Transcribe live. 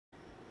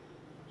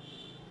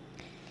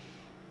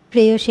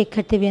প্রিয়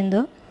শিক্ষার্থীবৃন্দ,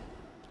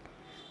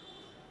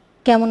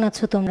 কেমন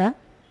আছো তোমরা?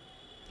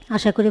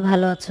 আশা করি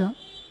ভালো আছো।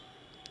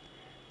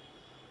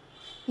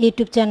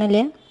 ইউটিউব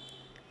চ্যানেলে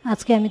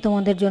আজকে আমি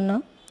তোমাদের জন্য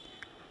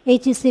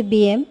HSC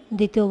BM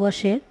দ্বিতীয়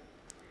বর্ষের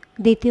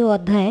দ্বিতীয়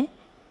অধ্যায়ে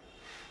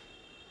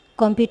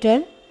কম্পিউটার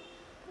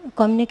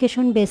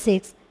কমিউনিকেশন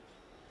বেসিক্স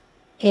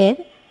এর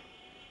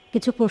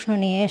কিছু প্রশ্ন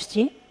নিয়ে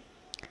এসেছি।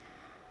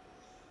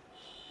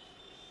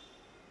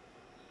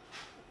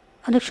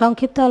 অনেক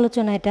সংক্ষিপ্ত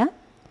আলোচনা এটা।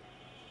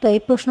 তো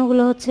এই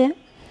প্রশ্নগুলো হচ্ছে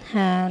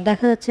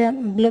দেখা যাচ্ছে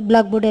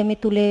ব্ল্যাকবোর্ডে আমি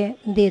তুলে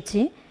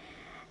দিয়েছি।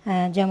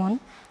 যেমন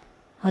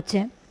হচ্ছে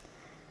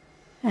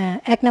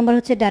 1 নম্বর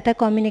হচ্ছে ডাটা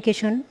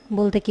কমিউনিকেশন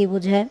বলতে কি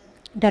বোঝায়,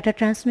 ডাটা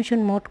ট্রান্সমিশন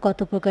মোড কত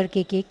প্রকার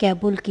কী কী,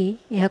 কেবল কি,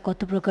 ইহা কত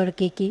প্রকার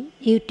কী কী,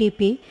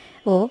 ইউটিপি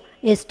ও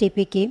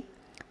এসটিপি কি,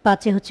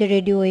 5 হচ্ছে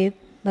রেডিও ওয়েভ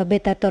বা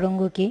বেতার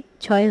তরঙ্গ কি,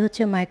 6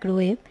 হচ্ছে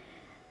মাইক্রোওয়েভ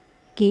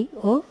কি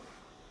ও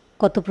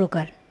কত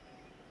প্রকার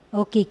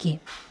ও কী কী।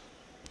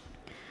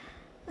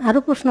 আরও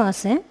প্রশ্ন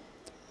আছে,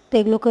 তো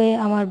এগুলোকে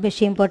আমার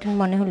বেশি ইম্পর্টেন্ট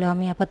মনে হলো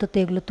আমি আপাতত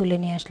এগুলো তুলে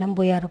নিয়ে আসলাম।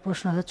 বইয়ে আরও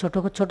প্রশ্ন আছে, ছোটো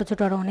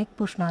ছোটো আরও অনেক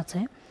প্রশ্ন আছে।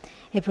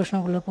 এই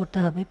প্রশ্নগুলো পড়তে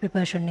হবে,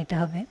 প্রিপারেশন নিতে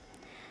হবে।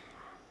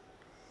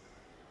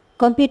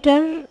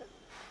 কম্পিউটার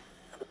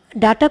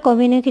ডাটা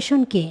কমিউনিকেশন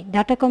কি?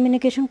 ডাটা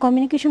কমিউনিকেশন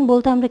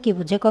বলতে আমরা কী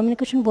বুঝি?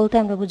 কমিউনিকেশন বলতে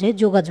আমরা বুঝি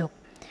যোগাযোগ,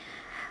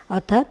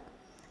 অর্থাৎ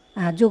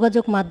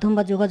যোগাযোগ মাধ্যম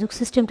বা যোগাযোগ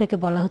সিস্টেমটাকে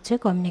বলা হচ্ছে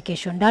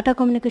কমিউনিকেশন। ডাটা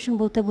কমিউনিকেশন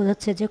বলতে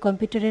বোঝাচ্ছে যে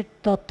কম্পিউটারের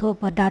তথ্য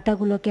বা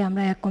ডাটাগুলোকে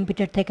আমরা এক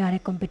কম্পিউটার থেকে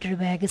আরেক কম্পিউটার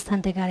বা এক স্থান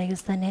থেকে আরেক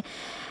স্থানে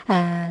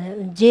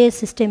যে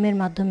সিস্টেমের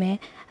মাধ্যমে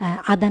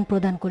আদান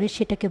প্রদান করি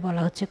সেটাকে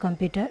বলা হচ্ছে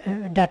কম্পিউটার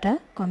ডাটা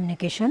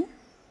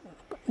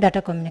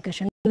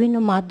কমিউনিকেশন। বিভিন্ন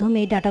মাধ্যমে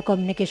এই ডাটা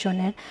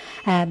কমিউনিকেশনের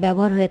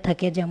ব্যবহার হয়ে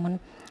থাকে। যেমন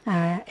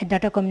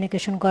ডাটা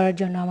কমিউনিকেশন করার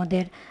জন্য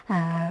আমাদের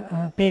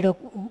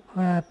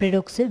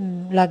প্রেরক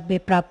লাগবে,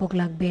 প্রাপক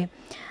লাগবে,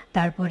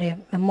 তারপরে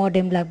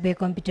মডেম লাগবে,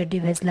 কম্পিউটার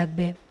ডিভাইস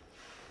লাগবে,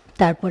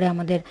 তারপরে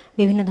আমাদের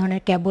বিভিন্ন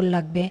ধরনের কেবল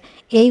লাগবে।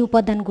 এই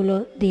উপাদানগুলো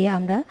দিয়ে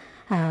আমরা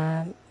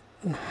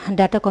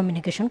ডাটা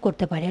কমিউনিকেশন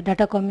করতে পারি।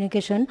 ডাটা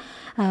কমিউনিকেশন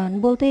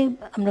বলতে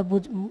আমরা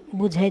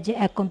বুঝাই যে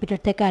এক কম্পিউটার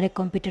থেকে আরেক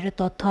কম্পিউটারে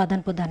তথ্য আদান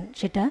প্রদান,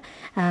 সেটা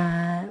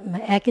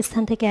এক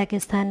স্থান থেকে এক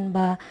স্থান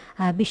বা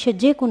বিশ্বের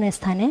যে কোনো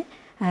স্থানে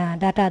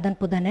ডাটা আদান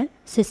প্রদানের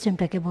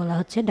সিস্টেমটাকে বলা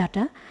হচ্ছে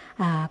ডাটা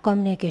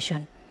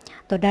কমিউনিকেশন।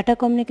 তো ডাটা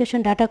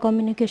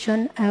কমিউনিকেশন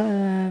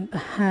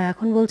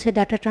এখন বলছে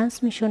ডাটা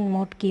ট্রান্সমিশন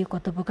মোড কি,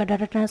 কত প্রকার।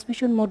 ডাটা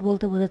ট্রান্সমিশন মোড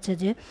বলতে বোঝাচ্ছে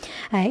যে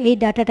এই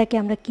ডাটাটাকে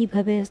আমরা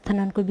কিভাবে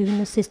স্থানান্তর করি,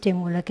 বিভিন্ন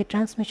সিস্টেমগুলোকে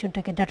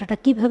ট্রান্সমিশনটাকে, ডাটাটা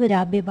কিভাবে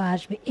যাবে বা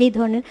আসবে, এই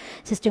ধরনের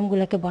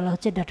সিস্টেমগুলোকে বলা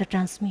হচ্ছে data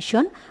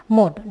transmission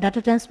mode. Data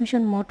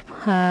transmission mode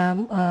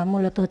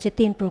মূলত হচ্ছে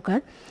 3 প্রকার।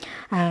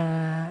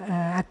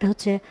 একটা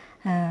হচ্ছে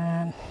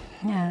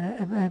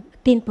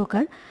 3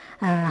 প্রকার: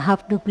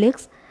 হাফ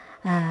ডুপ্লেক্স,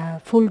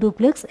 ফুল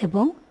ডুপ্লেক্স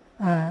এবং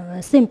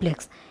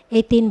সিমপ্লেক্স।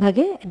 এই 3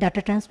 ভাগে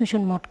ডাটা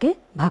ট্রান্সমিশন মোডকে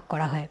ভাগ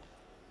করা হয়।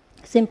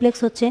 সিমপ্লেক্স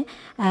হচ্ছে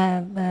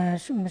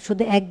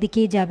শুধু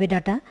একদিকেই যাবে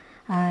ডাটা,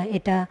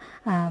 এটা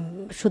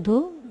শুধু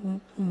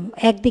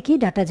একদিকেই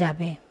ডাটা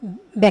যাবে,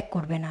 ব্যাক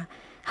করবে না।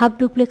 হাফ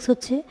ডুপ্লেক্স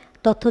হচ্ছে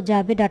তথ্য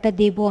যাবে, ডাটা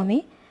দেব আমি,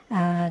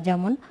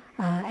 যেমন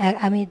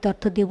আমি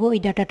তথ্য দেব,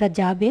 এই ডাটাটা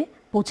যাবে,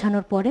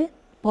 পৌঁছানোর পরে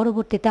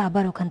পরবর্তীতে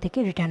আবার ওখান থেকে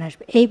রিটার্ন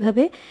আসবে।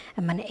 এইভাবে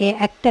মানে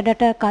একটা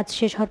ডাটা কাজ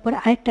শেষ হওয়ার পরে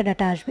আরেকটা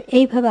ডাটা আসবে,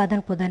 এইভাবে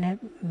আদান প্রদানের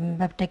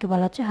ব্যাপারটাকে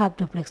বলা হচ্ছে হাফ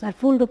ডুপ্লেক্স। আর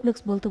ফুল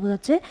ডুপ্লেক্স বলতে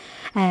বোঝাচ্ছে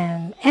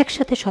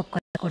একসাথে সব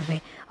কাজ করবে,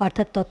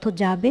 অর্থাৎ তথ্য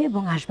যাবে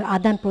এবং আসবে,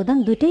 আদান প্রদান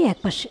দুইটাই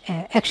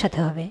একসাথে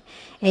হবে।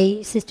 এই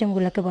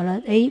সিস্টেমগুলোকে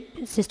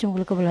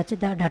বলা হচ্ছে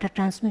ডাটা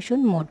ট্রান্সমিশন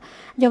মোড।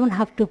 যেমন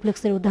হাফ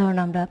ডুপ্লেক্সের উদাহরণ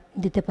আমরা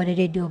দিতে পারি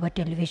রেডিও বা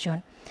টেলিভিশন।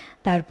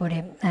 তারপরে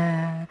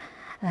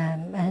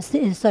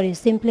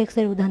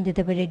সিমপ্লেক্সের উদাহরণ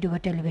দিতে পারি রেডিও বা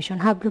টেলিভিশন।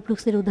 হাফ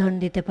ডুপ্লেক্সের উদাহরণ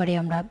দিতে পারি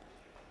আমরা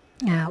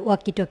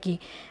ওয়াকি টকি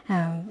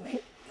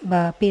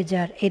বা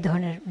পেজার, এই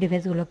ধরনের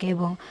ডিভাইসগুলোকে।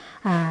 এবং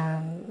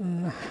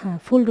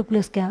ফুল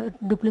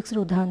ডুপ্লেক্সের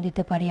উদাহরণ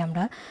দিতে পারি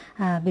আমরা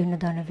বিভিন্ন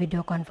ধরনের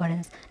ভিডিও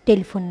কনফারেন্স,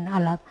 টেলিফোন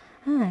আলাপ,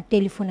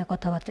 টেলিফোনে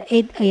কথাবার্তা,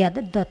 এই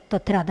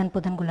তথ্যের আদান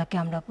প্রদানগুলোকে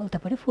আমরা বলতে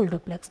পারি ফুল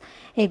ডুপ্লেক্স।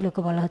 এগুলোকে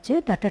বলা হচ্ছে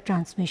ডাটা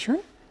ট্রান্সমিশন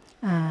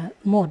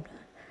মোড।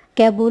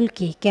 কেবল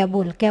কি?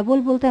 কেবল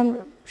বলতে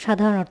আমরা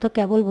সাধারণত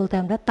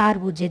আমরা তার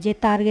বুঝে, যে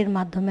তারের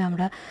মাধ্যমে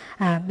আমরা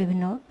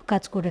বিভিন্ন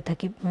কাজ করে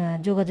থাকি,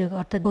 যোগাযোগ,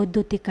 অর্থাৎ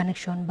বৈদ্যুতিক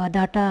কানেকশন বা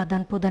ডাটা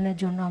আদান প্রদানের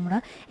জন্য আমরা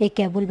এই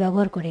কেবল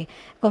ব্যবহার করি।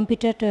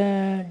 কম্পিউটার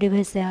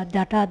ডিভাইসে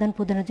ডাটা আদান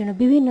প্রদানের জন্য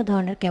বিভিন্ন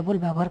ধরনের কেবল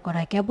ব্যবহার করা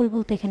হয়। কেবল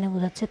বলতে এখানে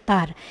বোঝাচ্ছে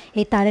তার।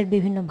 এই তারের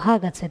বিভিন্ন ভাগ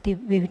আছে,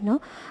 বিভিন্ন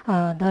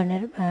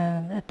ধরনের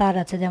তার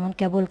আছে। যেমন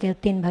কেবলকে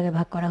 3 ভাগে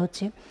ভাগ করা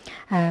হচ্ছে: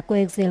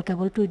 কোএক্সিয়াল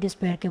কেবল, টুইডিস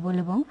পেয়ার কেবল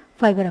এবং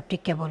ফাইবার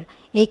অপটিক কেবল।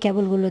 এই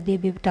কেবলগুলো দিয়ে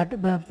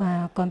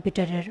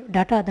কম্পিউটারের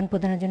ডাটা আদান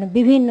প্রদানের জন্য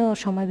বিভিন্ন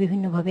সময়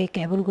বিভিন্নভাবে এই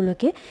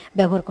কেবলগুলোকে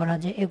ব্যবহার করা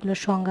যায়। এগুলোর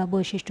সংজ্ঞা,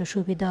 বৈশিষ্ট্য,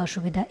 সুবিধা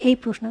অসুবিধা, এই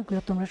প্রশ্নগুলো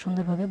তোমরা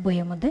সুন্দরভাবে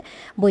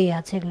বইয়ে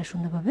আছে, এগুলো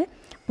সুন্দরভাবে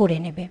পড়ে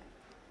নেবে।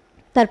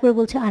 তারপরে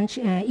বলছে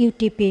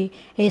ইউটিপি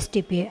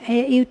এসটিপি।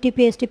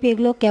 ইউটিপি এসটিপি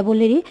এগুলো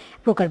কেবলেরই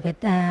প্রকারভেদ।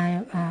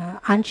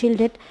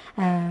 আনশিল্ডেড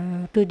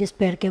টুইড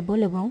স্পেয়ার কেবল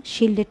এবং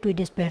শিল্ডেড টুইড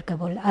স্পেয়ার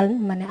কেবল।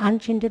 মানে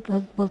আনশিল্ডেড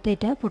বলতে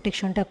এটা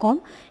প্রোটেকশনটা কম,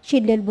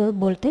 শিল্ডেড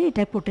বলতে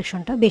এটার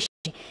প্রোটেকশনটা বেশি।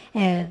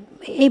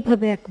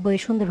 এইভাবে এক বই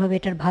সুন্দরভাবে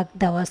এটার ভাগ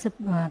দেওয়া আছে,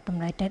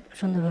 তোমরা এটা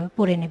সুন্দরভাবে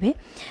পড়ে নেবে।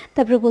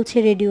 তারপরে বলছে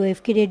রেডিও ওয়েভ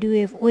কি। রেডিও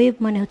ওয়েভ, ওয়েভ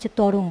মানে হচ্ছে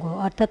তরঙ্গ,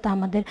 অর্থাৎ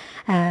আমাদের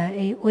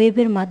এই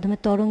ওয়েভের মাধ্যমে,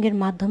 তরঙ্গের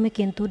মাধ্যমে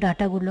কিন্তু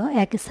ডাটাগুলো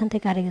এক স্থান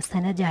থেকে আরেক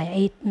স্থানে যায়।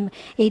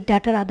 এই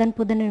ডাটার আদান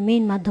প্রদানের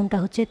মেইন মাধ্যমটা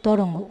হচ্ছে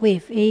তরঙ্গ,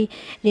 ওয়েভ। এই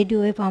রেডিও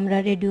ওয়েভ, আমরা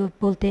রেডিও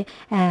বলতে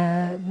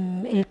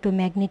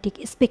ইলেকট্রোম্যাগনেটিক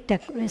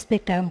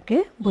স্পেকট্রামকে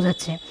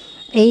বোঝাচ্ছে।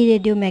 এই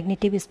রেডিও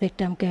ম্যাগনেটিক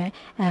স্পেকট্রামকে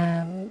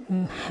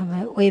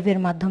ওয়েভের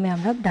মাধ্যমে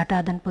আমরা ডাটা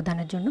আদান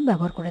প্রদানের জন্য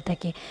ব্যবহার করে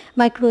থাকি।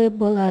 মাইক্রোওয়েভ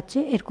বলা হচ্ছে,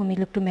 এরকম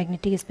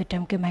ইলেকট্রোম্যাগনেটিক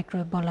স্পেকট্রামকে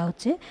মাইক্রোওয়েভ বলা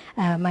হচ্ছে।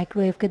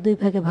 মাইক্রোওয়েভকে দুই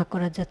ভাগে ভাগ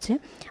করা যাচ্ছে,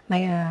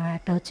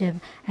 একটা হচ্ছে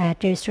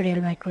টেরেস্ট্রিয়াল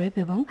মাইক্রোওয়েভ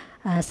এবং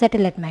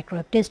স্যাটেলাইট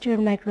মাইক্রোওয়েভ।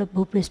 টেরেস্ট্রিয়াল মাইক্রোওয়েভ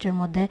ভূপৃষ্ঠের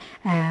মধ্যে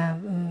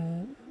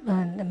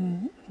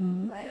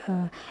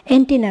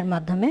অ্যান্টেনার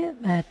মাধ্যমে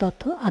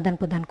তথ্য আদান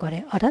প্রদান করে,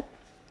 অর্থাৎ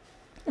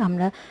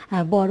আমরা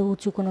বড়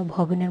উঁচু কোনো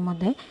ভবনের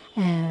মধ্যে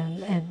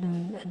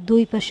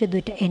দুই পাশে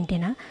দুইটা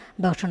অ্যান্টেনা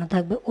বসানো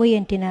থাকবে, ওই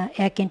অ্যান্টেনা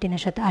এক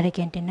অ্যান্টেনার সাথে আরেক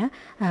অ্যান্টেনা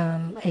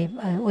এই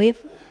ওয়েভ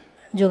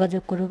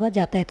যোগাযোগ করবে বা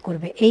যাতায়াত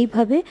করবে।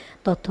 এইভাবে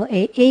তথ্য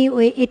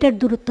এটার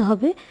দূরত্ব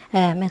হবে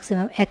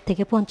ম্যাক্সিমাম 1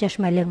 থেকে 50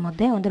 মাইলের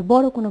মধ্যে। আমাদের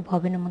বড় কোনো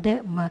ভবনের মধ্যে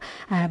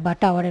বা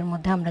টাওয়ারের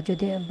মধ্যে আমরা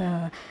যদি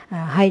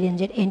হাই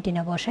রেঞ্জের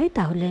অ্যান্টেনা বসাই,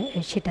 তাহলে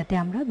সেটাতে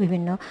আমরা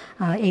বিভিন্ন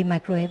এই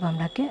মাইক্রোওয়েভ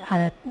আমরাকে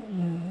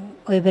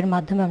ওয়েভের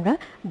মাধ্যমে আমরা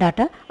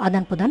ডাটা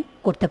আদান প্রদান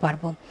করতে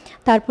পারবো।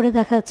 তারপরে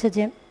দেখা যাচ্ছে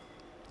যে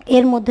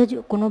এর মধ্যে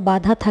কোনো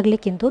বাধা থাকলে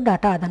কিন্তু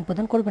ডাটা আদান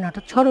প্রদান করবে না,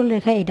 অর্থাৎ সরল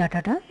রেখায় এই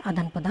ডাটাটা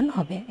আদান প্রদান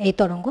হবে, এই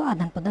তরঙ্গ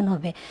আদান প্রদান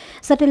হবে।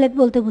 স্যাটেলাইট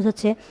বলতে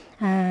বোঝাচ্ছে,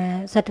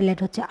 স্যাটেলাইট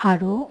হচ্ছে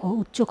আরও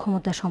উচ্চ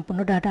ক্ষমতা সম্পন্ন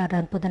ডাটা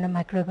আদান প্রদানের,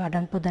 মাইক্রোওয়েভ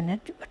আদান প্রদানের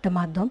একটা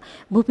মাধ্যম।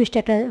 ভূপৃষ্ঠে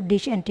একটা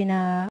ডিশ অ্যান্টেনা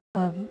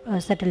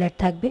স্যাটেলাইট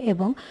থাকবে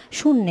এবং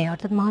শূন্যে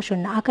অর্থাৎ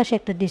মহাশূন্য আকাশে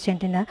একটা ডিশ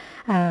অ্যান্টেনা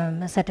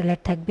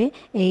স্যাটেলাইট থাকবে।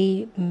 এই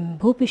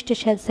ভূপৃষ্ঠের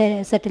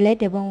স্যাটেলাইট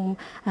এবং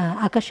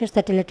আকাশের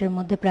স্যাটেলাইটের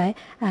মধ্যে প্রায়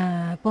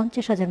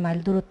 50,000 মাইল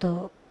দূরত্ব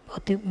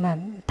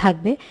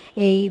থাকবে।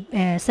 এই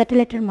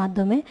স্যাটেলাইটের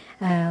মাধ্যমে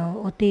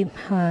অতি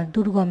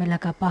দুর্গম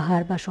এলাকা,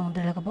 পাহাড় বা সমুদ্র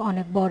এলাকা বা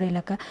অনেক বড়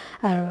এলাকা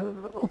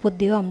উপর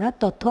দিয়েও আমরা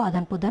তথ্য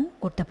আদান প্রদান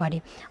করতে পারি।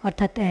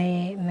 অর্থাৎ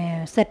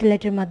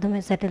স্যাটেলাইটের মাধ্যমে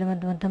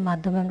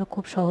আমরা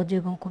খুব সহজে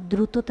এবং খুব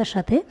দ্রুততার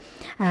সাথে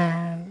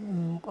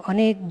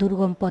অনেক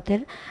দুর্গম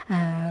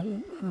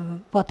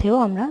পথেও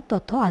আমরা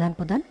তথ্য আদান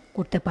প্রদান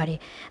করতে পারি।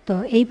 তো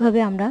এইভাবে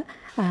আমরা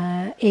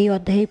এই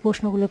অধ্যায়ে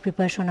প্রশ্নগুলো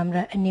প্রিপারেশন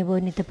আমরা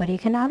নিতে পারি।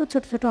 এখানে আরও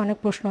ছোট ছোট অনেক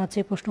প্রশ্ন আছে,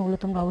 প্রশ্নগুলো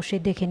তোমরা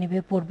অবশ্যই দেখে নেবে,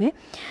 পড়বে।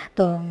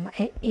 তো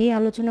এই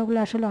আলোচনাগুলো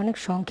আসলে অনেক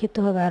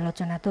সংক্ষিপ্তভাবে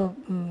আলোচনা, তো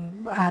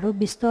আরও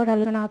বিস্তর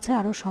আলোচনা আছে,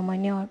 আরও সময়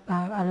নিয়ে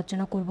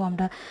আলোচনা করব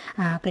আমরা।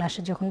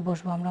 ক্লাসে যখন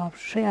বসবো আমরা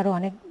অবশ্যই আরও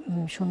অনেক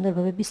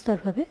সুন্দরভাবে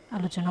বিস্তরভাবে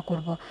আলোচনা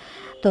করব।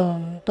 তো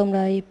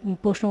তোমরা এই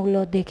প্রশ্নগুলো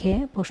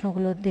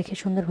দেখে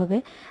সুন্দরভাবে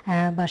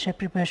বাসায়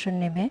প্রিপারেশন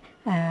নেবে,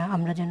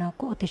 আমরা যেন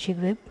অতি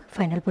শীঘ্রই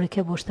ফাইনাল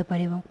পরীক্ষায় বসতে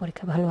পারি এবং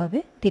পরীক্ষা ভালোভাবে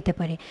দিতে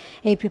পারি।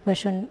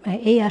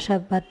 এই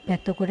আশাবাদ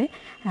ব্যক্ত করে,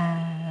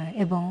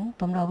 এবং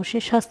তোমরা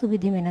অবশ্যই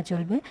স্বাস্থ্যবিধি মেনে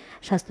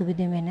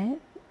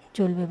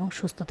চলবে এবং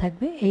সুস্থ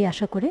থাকবে, এই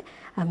আশা করে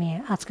আমি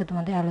আজকে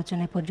তোমাদের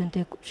আলোচনা পর্যন্ত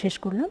শেষ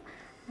করলাম।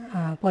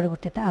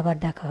 পরবর্তীতে আবার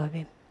দেখা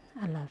হবে।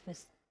 আল্লাহ হাফেজ।